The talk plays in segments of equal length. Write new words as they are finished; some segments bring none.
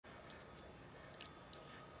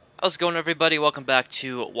How's it going, everybody? Welcome back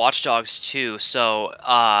to Watch Dogs 2.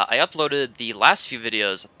 I uploaded the last few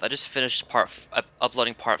videos. I just finished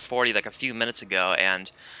uploading part 40 like a few minutes ago,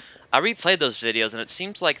 and I replayed those videos, and it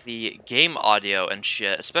seems like the game audio and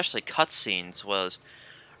shit, especially cutscenes, was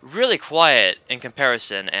really quiet in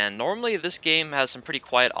comparison. And normally this game has some pretty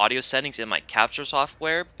quiet audio settings in my capture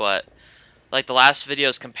software, but like the last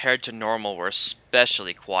videos compared to normal were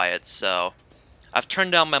especially quiet. So I've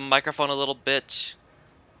turned down my microphone a little bit,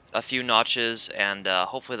 a few notches, and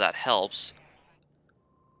hopefully that helps.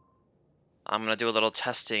 I'm gonna do a little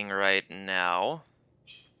testing right now.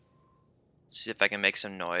 See if I can make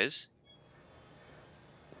some noise.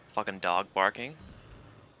 Fucking dog barking.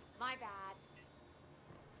 My bad.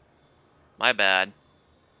 My bad.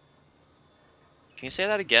 Can you say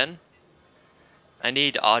that again? I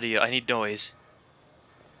need audio. I need noise.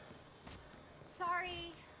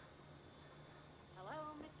 Sorry. Hello,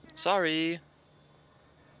 Mr. Sorry.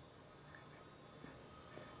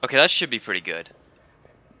 Okay, that should be pretty good.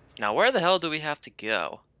 Now, where the hell do we have to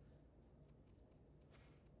go?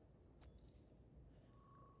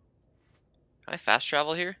 Can I fast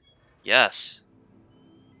travel here? Yes.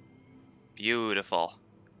 Beautiful.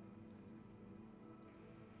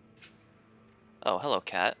 Oh, hello,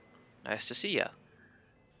 cat. Nice to see ya.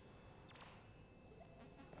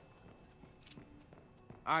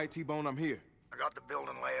 Alright, T-Bone, I'm here. I got the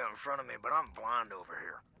building layout in front of me, but I'm blind over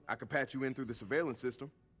here. I can patch you in through the surveillance system.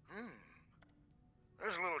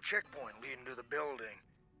 There's a little checkpoint leading to the building.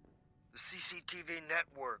 The CCTV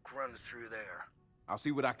network runs through there. I'll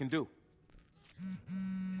see what I can do.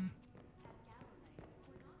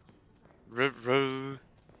 Ruh-ruh.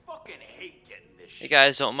 Fucking hate getting this Hey shit.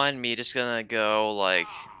 guys, don't mind me, just gonna go, like,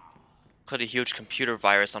 put a huge computer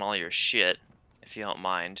virus on all your shit, if you don't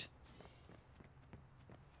mind.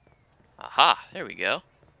 Aha, there we go.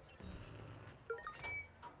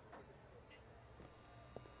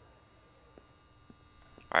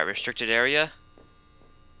 Alright, restricted area?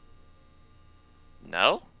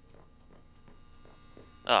 No?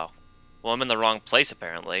 Oh. Well, I'm in the wrong place,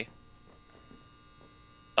 apparently.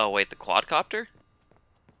 Oh, wait, the quadcopter?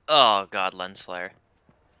 Oh, god, lens flare.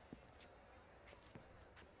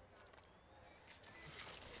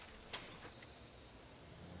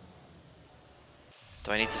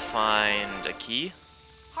 Do I need to find a key?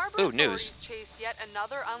 Harbor Ooh, news. authorities chased yet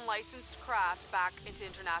another unlicensed craft back into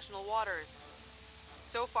international waters.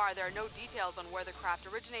 So far, there are no details on where the craft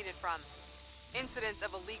originated from. Incidents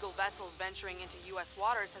of illegal vessels venturing into U.S.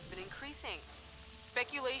 waters has been increasing.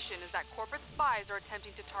 Speculation is that corporate spies are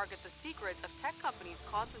attempting to target the secrets of tech companies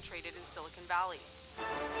concentrated in Silicon Valley.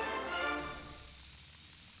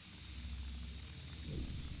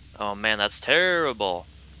 Oh man, that's terrible.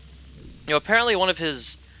 You know, apparently one of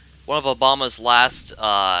Obama's last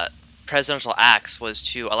presidential acts was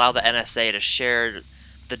to allow the NSA to share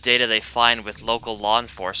the data they find with local law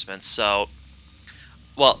enforcement. So,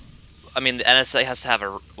 well, I mean, the NSA has to have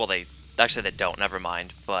they don't, never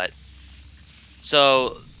mind. But,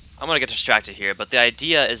 so, I'm gonna get distracted here, but the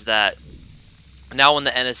idea is that now when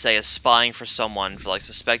the NSA is spying for someone for, like,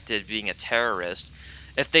 suspected being a terrorist,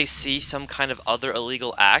 if they see some kind of other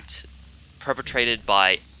illegal act perpetrated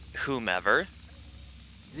by whomever.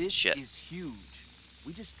 This Shit. is huge.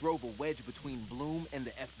 We just drove a wedge between Bloom and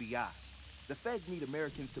the FBI. The feds need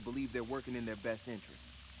Americans to believe they're working in their best interest.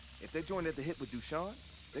 If they're joined at the hip with Duchan,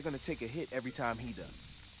 they're gonna take a hit every time he does.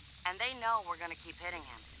 And they know we're gonna keep hitting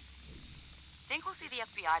him. Think we'll see the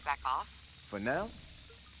FBI back off? For now,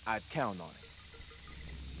 I'd count on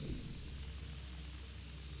it.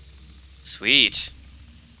 Sweet.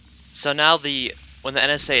 So now when the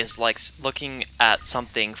NSA is like looking at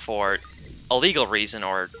something for a legal reason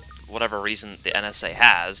or whatever reason the NSA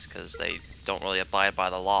has, because they don't really abide by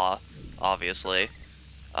the law, obviously.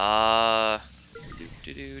 What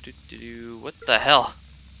the hell?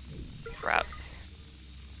 Crap.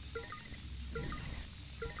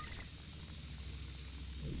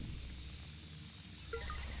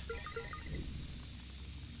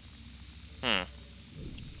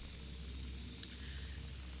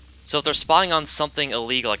 So if they're spying on something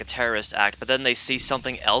illegal, like a terrorist act, but then they see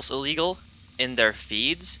something else illegal in their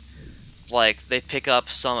feeds, like they pick up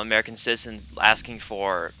some American citizen asking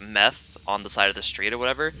for meth on the side of the street or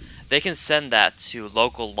whatever, they can send that to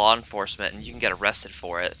local law enforcement and you can get arrested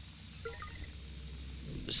for it.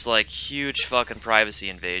 Just like huge fucking privacy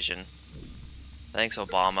invasion. Thanks,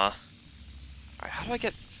 Obama. Alright, how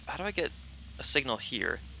do I get a signal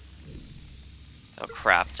here? Oh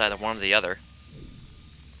crap, it's either one or the other.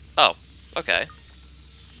 Oh, okay.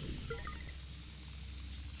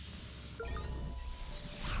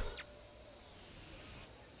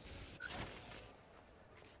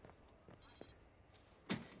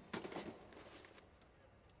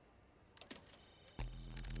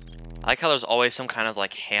 I like how there's always some kind of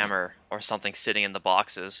like hammer or something sitting in the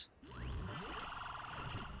boxes.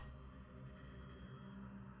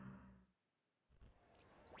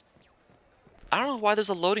 I don't know why there's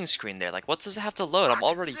a loading screen there. Like, what does it have to load? I'm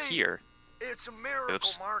already here. It's a miracle,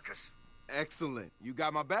 Oops. Marcus. Excellent. You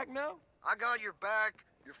got my back now? I got your back,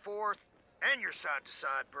 your fourth, and your side to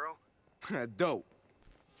side, bro. Dope.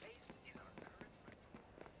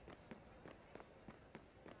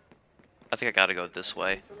 I think I gotta go this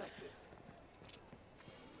way.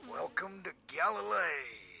 Welcome to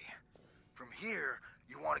Galilee. From here,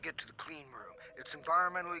 you want to get to the clean room. It's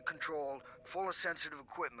environmentally controlled, full of sensitive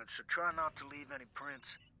equipment, so try not to leave any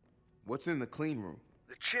prints. What's in the clean room?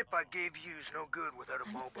 The chip I gave you is no good without a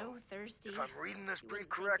I'm mobile. so thirsty. If I'm reading this brief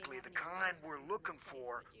correctly, the kind we're looking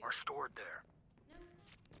for are stored there.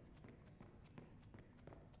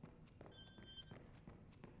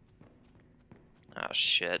 Oh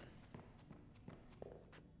shit.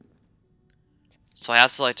 So I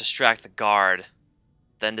have to like distract the guard,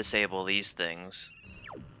 then disable these things.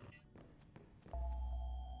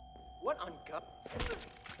 What on God?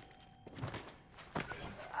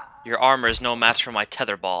 Your armor is no match for my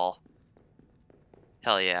tether ball.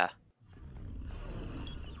 Hell yeah.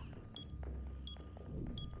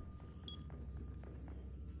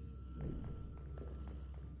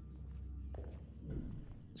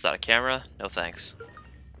 Is that a camera? No thanks.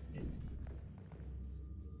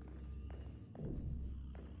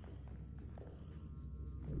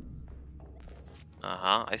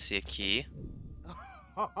 Uh-huh, I see a key.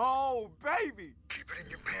 Oh, baby! Keep it in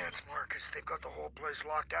your pants, Marcus. They've got the whole place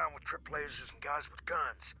locked down with trip lasers and guys with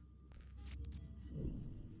guns.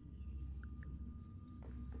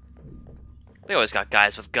 They always got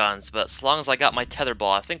guys with guns, but as long as I got my tether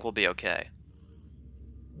ball, I think we'll be okay.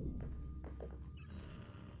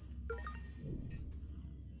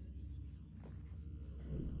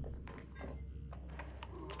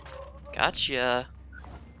 Gotcha.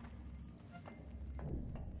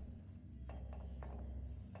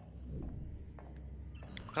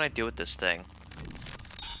 What can I do with this thing?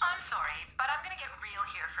 I'm sorry, but I'm gonna get real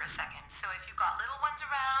here for a second. So if you've got little ones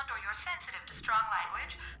around or you're sensitive to strong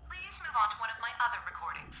language, please move on to one of my other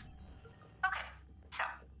recordings. Okay, so,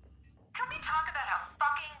 can we talk about how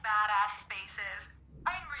fucking badass space is?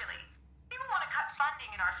 I mean, really, people want to cut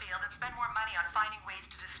funding in our field and spend more money on finding ways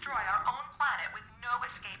to destroy our own planet with no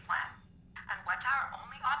escape plan. And what's our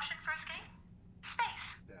only option for escape? Space.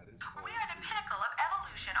 We are the pinnacle of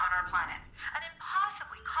evolution on our planet. An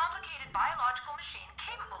impossibly complicated biological machine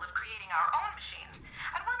capable of creating our own machines.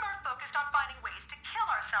 And we're more focused on finding ways to kill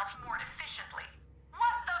ourselves more efficiently.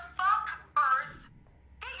 What the fuck, Earth?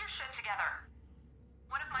 Get your shit together.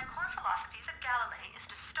 One of my core philosophies at Galilee is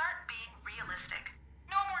to start being realistic.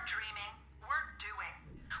 No more dreaming. We're doing.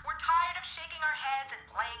 We're tired of shaking our heads and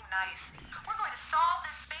playing nice. We're going to solve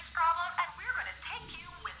this space problem, and we're going to take you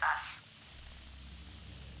with us.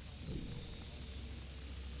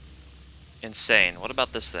 Insane. What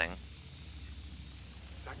about this thing?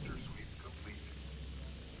 Sector sweep complete.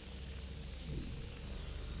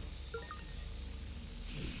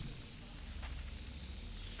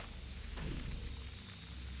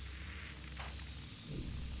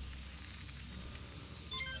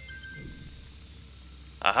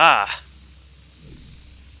 Aha!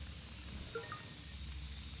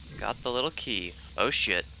 Got the little key. Oh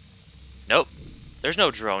shit. Nope. There's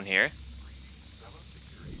no drone here. Fellow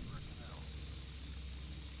security personnel.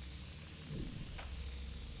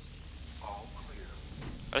 All clear.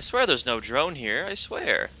 I swear there's no drone here. I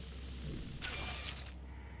swear.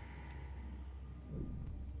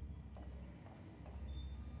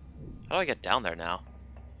 How do I get down there now?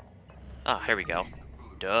 Ah, here we go.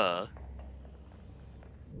 Duh.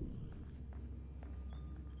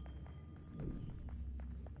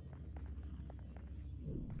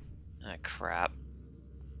 Ah, crap.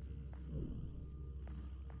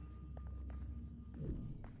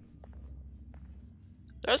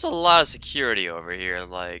 There's a lot of security over here,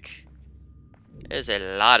 like... There's a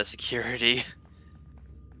lot of security.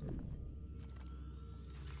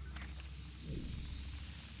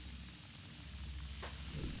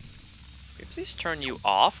 Can we please turn you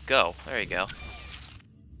off? Go. There you go.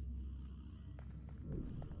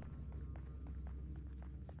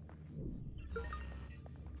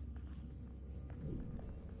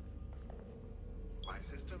 My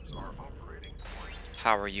systems are operating.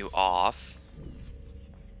 Power you off.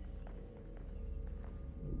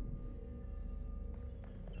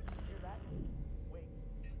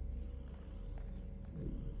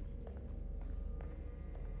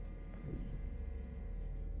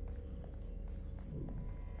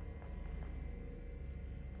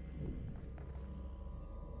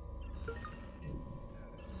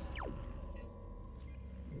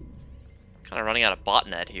 Kind of running out of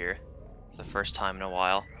botnet here for the first time in a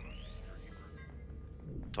while.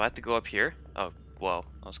 Do I have to go up here? Oh, whoa,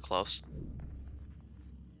 that was close.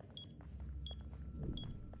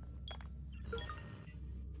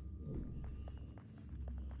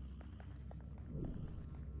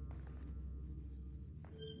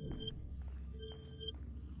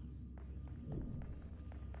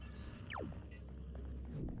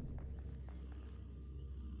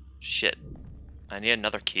 Shit. I need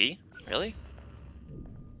another key? Really?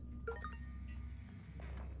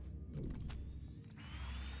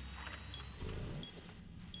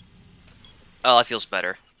 Oh, that feels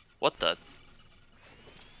better. What the?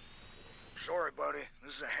 Sorry, buddy.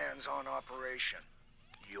 This is a hands-on operation.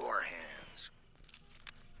 Your hands.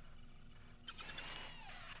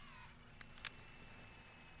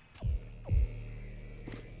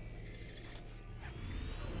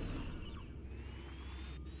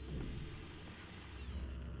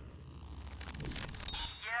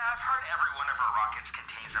 Yeah, I've heard every one of our rockets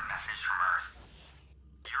contains a message from Earth.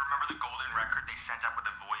 Do you remember the golden record they sent up with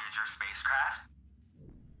the Voyager spacecraft?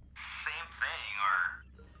 Same thing, or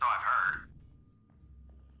so I've heard.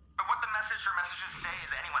 But what the message or messages say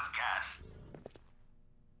is anyone's guess.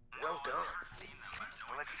 Well done.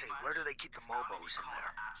 Well, let's see. Where do they keep the Mobos in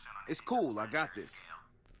there? It's cool, I got this.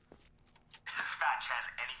 If this fat has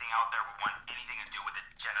anything out there would want anything to do with the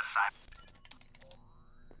genocide.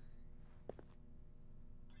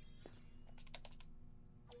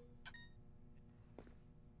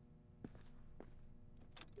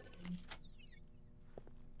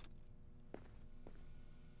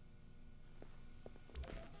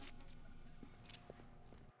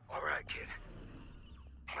 All right, kid.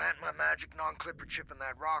 Plant my magic non-clipper chip in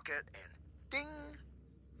that rocket, and ding!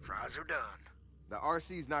 Fries are done. The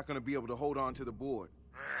RC's not gonna be able to hold on to the board.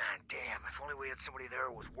 Ah, damn, if only we had somebody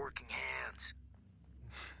there with working hands.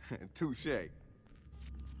 Touche.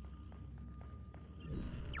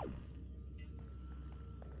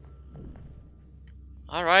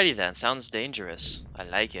 Alrighty then, sounds dangerous. I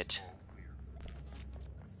like it.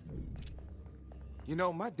 You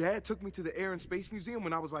know, my dad took me to the Air and Space Museum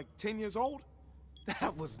when I was like 10 years old.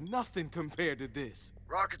 That was nothing compared to this.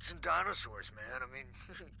 Rockets and dinosaurs, man. I mean,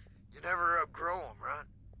 you never outgrow them, right?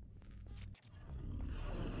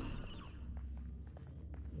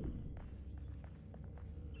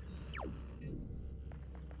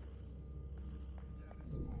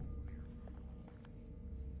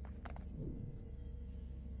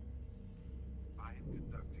 I am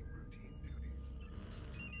conducting routine duties.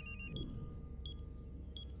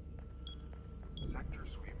 Sector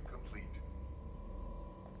sweep complete.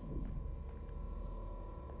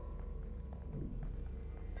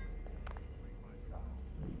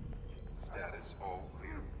 Status all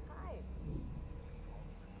clear.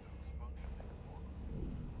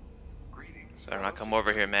 Greetings. Better not come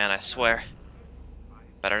over here, man, I swear.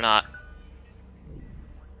 Better not.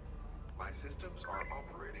 My systems are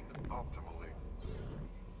operating optimally.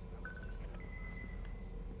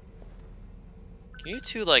 Can you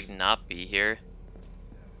two, like, not be here?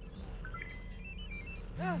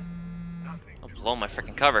 Nothing I'll to blow my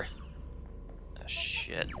freaking cover. Ah,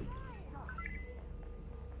 shit.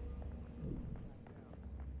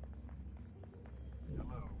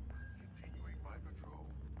 Hello. Continuing my patrol.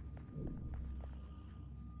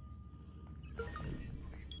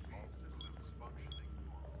 All systems functioning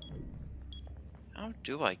normally. How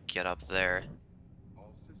do I get up there?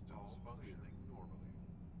 All systems functioning normally.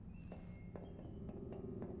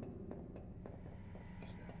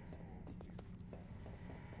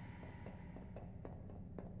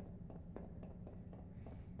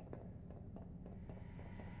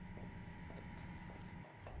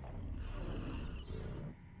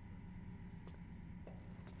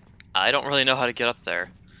 I don't really know how to get up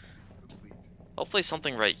there. Complete. Hopefully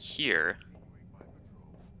something right here. Continuing my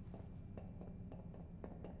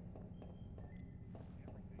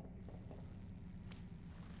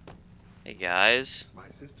patrol. Hey guys. My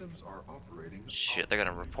systems are operating. Shit, they're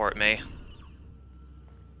gonna report me.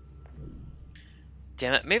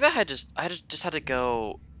 Damn it, maybe I had just had to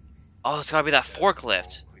go. Oh, it's gotta be that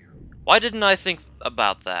forklift. Why didn't I think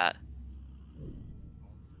about that?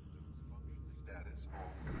 Status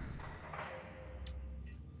all clear.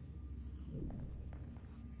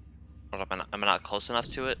 What, am I not close enough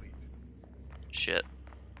to it? Shit.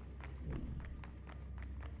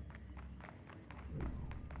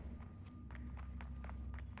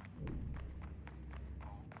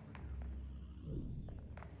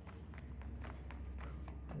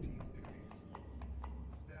 Routine duties.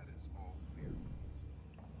 Status all clear.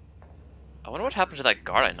 I wonder what happened to that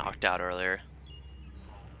guard I knocked out earlier.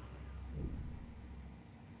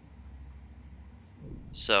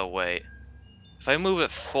 So wait. If I move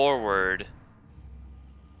it forward...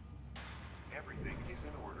 Everything is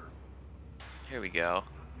in order. Here we go.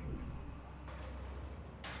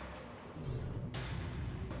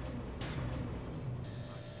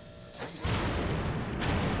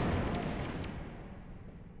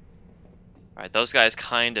 Alright, those guys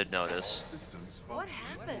kind of notice. Systems What functioning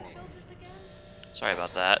happened? normally. Sorry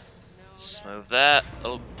about that. Let's move that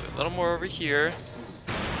a little more over here.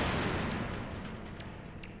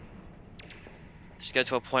 Just get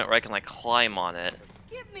to a point where I can like climb on it.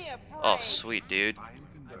 Give me a break. Oh, sweet, dude. I am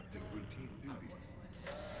conducting routine duties.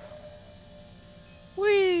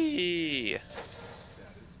 Whee! That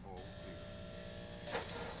is all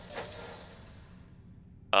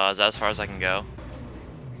clear. Is that as far as I can go?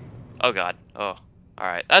 Oh god. Oh.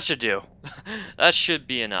 Alright, that should do. That should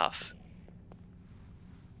be enough.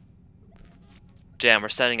 Damn, we're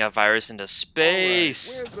sending a virus into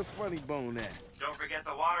space! Alright, where's the funny bone at? Don't forget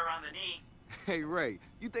the water on the knee. Hey, Ray,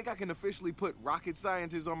 you think I can officially put rocket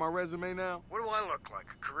scientist on my resume now? What do I look like,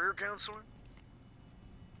 a career counselor?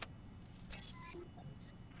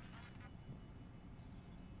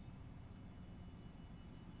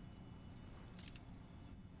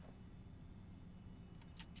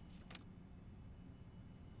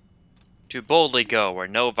 To boldly go where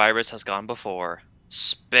no virus has gone before.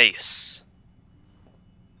 Space.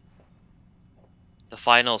 The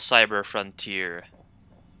final cyber frontier.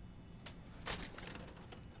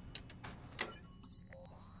 Status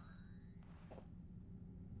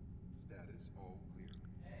all clear.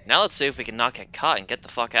 Now let's see if we can not get caught and get the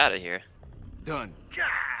fuck out of here. Done. Yeah,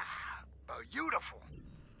 beautiful.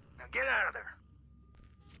 Now get out of there.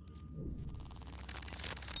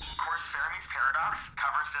 Course Fermi's paradox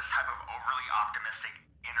covers this type of overly optimistic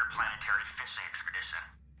interplanetary fishing expedition.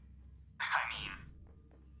 I mean,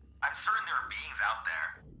 I'm certain there are beings out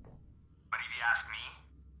there, but if you ask me,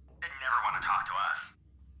 they'd never want to talk to us.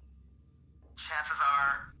 Chances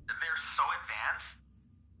are they're so advanced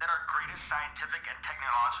that our greatest scientific and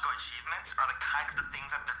technological achievements are the kind of the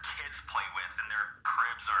things that their kids play with in their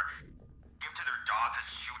cribs or give to their dogs as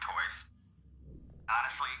shoe toys.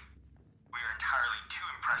 Honestly, we are entirely too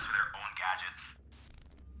impressed with their own gadgets.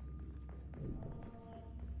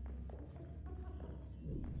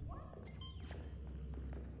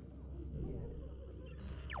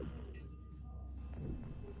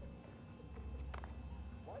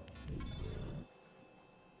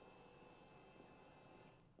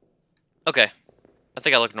 Okay. I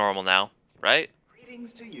think I look normal now, right?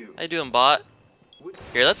 Greetings to you. How you doing, bot?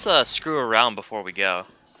 Here, let's screw around before we go.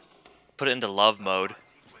 Put it into love mode.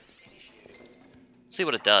 See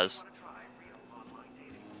what it does.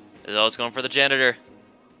 Oh, it's going for the janitor.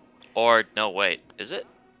 Or, no, wait. Is it?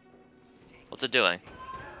 What's it doing?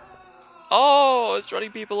 Oh, it's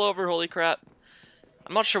running people over. Holy crap.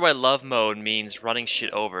 I'm not sure why love mode means running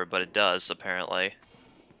shit over, but it does, apparently.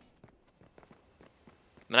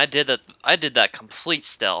 I mean, I did that complete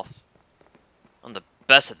stealth. I'm the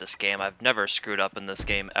best at this game. I've never screwed up in this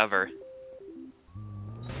game, ever.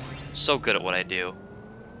 So good at what I do.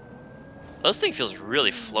 This thing feels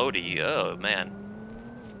really floaty. Oh, man.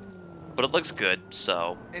 But it looks good,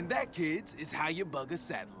 so... And that, kids, is how you bug a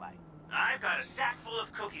satellite. I've got a sack full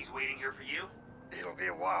of cookies waiting here for you. It'll be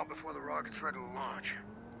a while before the rocket's ready to launch.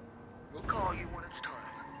 We'll call you when it's time.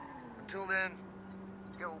 Until then,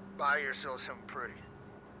 go buy yourself something pretty.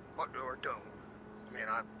 Or don't. I mean,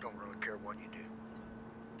 I don't really care what you do.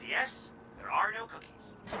 P.S. There are no cookies.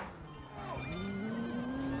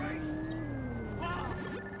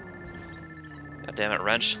 God damn it,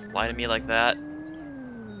 Wrench. Lie to me like that.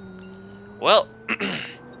 Well,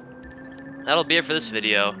 that'll be it for this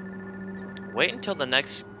video. Wait until the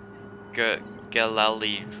next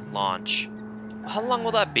Galali launch. How long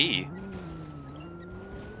will that be?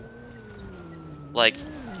 Like,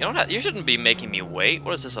 you shouldn't be making me wait.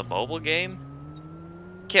 What is this, a mobile game?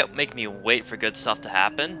 Can't make me wait for good stuff to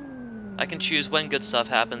happen. I can choose when good stuff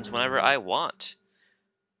happens whenever I want.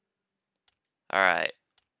 Alright.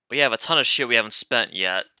 We have a ton of shit we haven't spent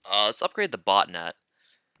yet. Let's upgrade the botnet.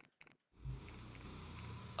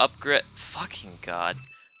 Upgrade. Fucking god.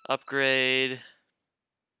 Upgrade.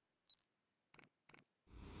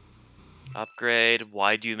 Upgrade.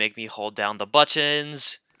 Why do you make me hold down the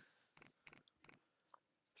buttons?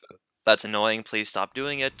 That's annoying. Please stop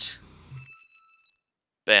doing it.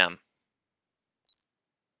 Bam.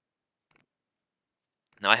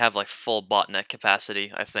 Now I have like full botnet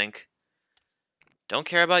capacity, I think. Don't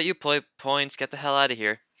care about Uplay points. Get the hell out of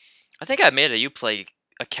here. I think I made a Uplay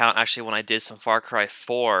account actually when I did some Far Cry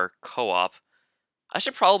 4 co-op. I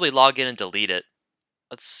should probably log in and delete it.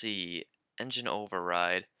 Let's see. Engine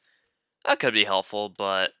override. That could be helpful,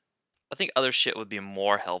 but I think other shit would be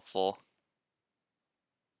more helpful.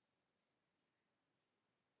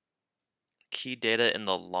 Key data in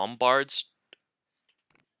the Lombards?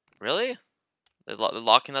 Really? They're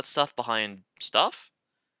locking that stuff behind stuff?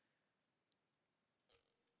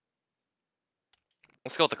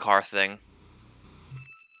 Let's go with the car thing.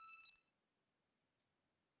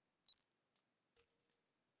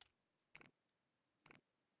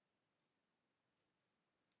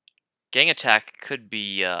 Gang attack could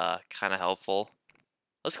be kind of helpful.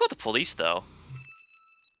 Let's go with the police though.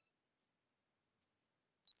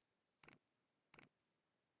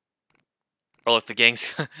 Oh look, the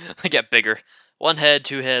gangs get bigger. 1 head,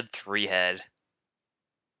 2 head, 3 head.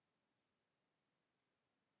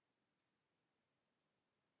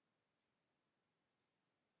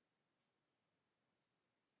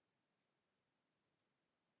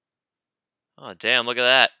 Oh damn, look at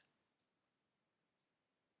that.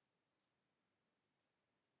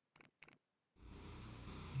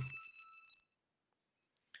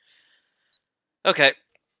 Okay,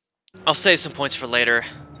 I'll save some points for later.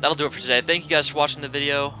 That'll do it for today. Thank you guys for watching the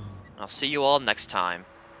video. I'll see you all next time.